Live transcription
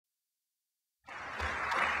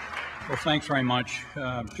Well, thanks very much,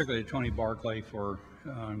 particularly to Tony Barclay for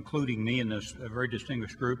including me in this very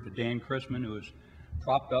distinguished group, to Dan Chrisman, who has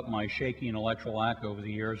propped up my shaky intellectual act over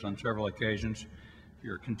the years on several occasions, for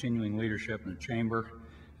your continuing leadership in the Chamber.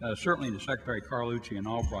 Certainly to Secretary Carlucci and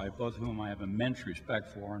Albright, both of whom I have immense respect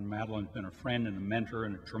for, and Madeline's been a friend and a mentor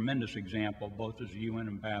and a tremendous example, both as a UN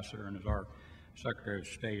ambassador and as our Secretary of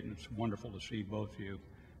State, and it's wonderful to see both of you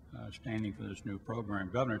standing for this new program.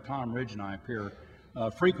 Governor Tom Ridge and I appear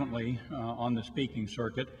frequently on the speaking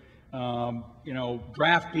circuit. Draftee,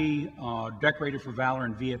 decorated for valor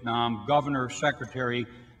in Vietnam, governor, secretary,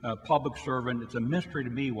 public servant. It's a mystery to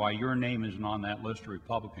me why your name isn't on that list of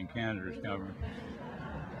Republican candidates, Governor.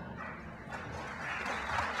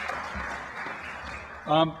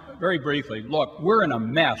 Very briefly, look, we're in a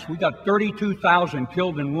mess. We got 32,000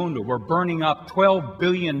 killed and wounded. We're burning up $12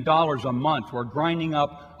 billion a month. We're grinding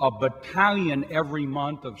up a battalion every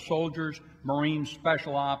month of soldiers, Marines,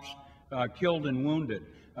 Special Ops, killed and wounded.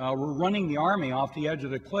 We're running the Army off the edge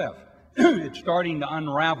of the cliff. It's starting to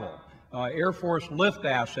unravel. Air Force lift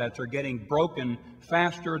assets are getting broken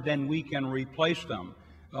faster than we can replace them.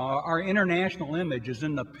 Our international image is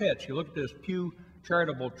in the pits. You look at this Pew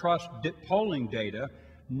Charitable Trust polling data.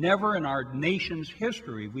 Never in our nation's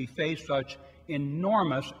history we faced such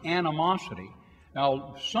enormous animosity.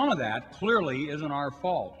 Now, some of that clearly isn't our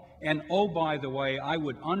fault. And oh, by the way, I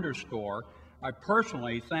would underscore, I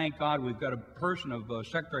personally thank God we've got a person of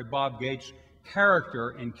Secretary Bob Gates'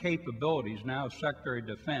 character and capabilities, now Secretary of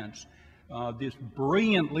Defense. This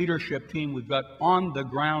brilliant leadership team we've got on the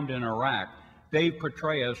ground in Iraq. Dave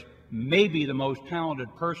Petraeus, maybe the most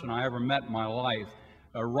talented person I ever met in my life.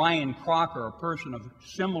 Ryan Crocker, a person of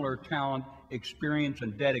similar talent, experience,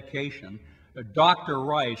 and dedication. Dr.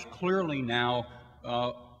 Rice, clearly now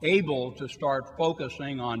able to start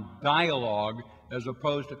focusing on dialogue as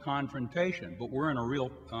opposed to confrontation, but we're in a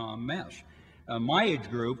real mess. My age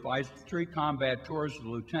group, I had 3 combat tours as a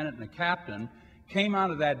lieutenant and a captain, came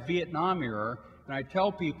out of that Vietnam era, and I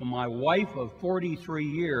tell people my wife of 43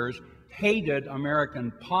 years hated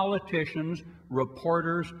American politicians,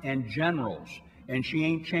 reporters, and generals. And she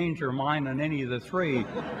ain't changed her mind on any of the 3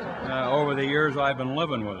 over the years I've been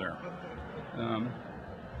living with her.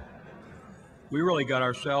 We really got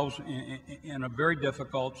ourselves in a very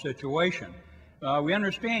difficult situation. We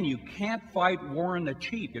understand you can't fight war in the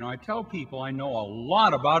cheap. I tell people I know a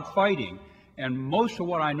lot about fighting, and most of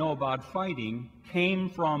what I know about fighting came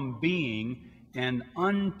from being an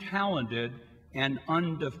untalented and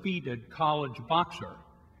undefeated college boxer.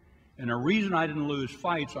 And the reason I didn't lose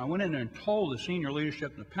fights, I went in and told the senior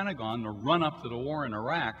leadership in the Pentagon the run up to the war in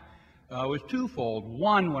Iraq was twofold.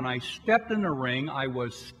 One, when I stepped in the ring, I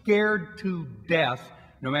was scared to death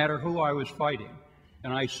no matter who I was fighting.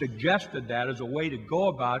 And I suggested that as a way to go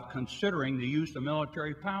about considering the use of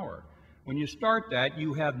military power. When you start that,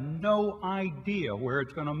 you have no idea where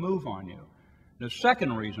it's going to move on you. The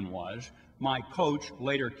second reason was my coach,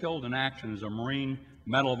 later killed in action as a Marine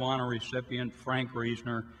Medal of Honor recipient, Frank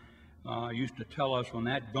Reisner, used to tell us when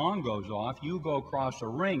that gong goes off, you go across the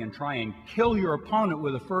ring and try and kill your opponent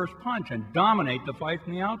with the first punch and dominate the fight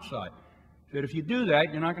from the outside. He said, if you do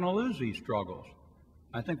that, you're not going to lose these struggles.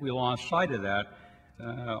 I think we lost sight of that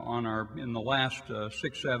in the last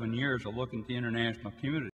 6-7 years of looking at the international community.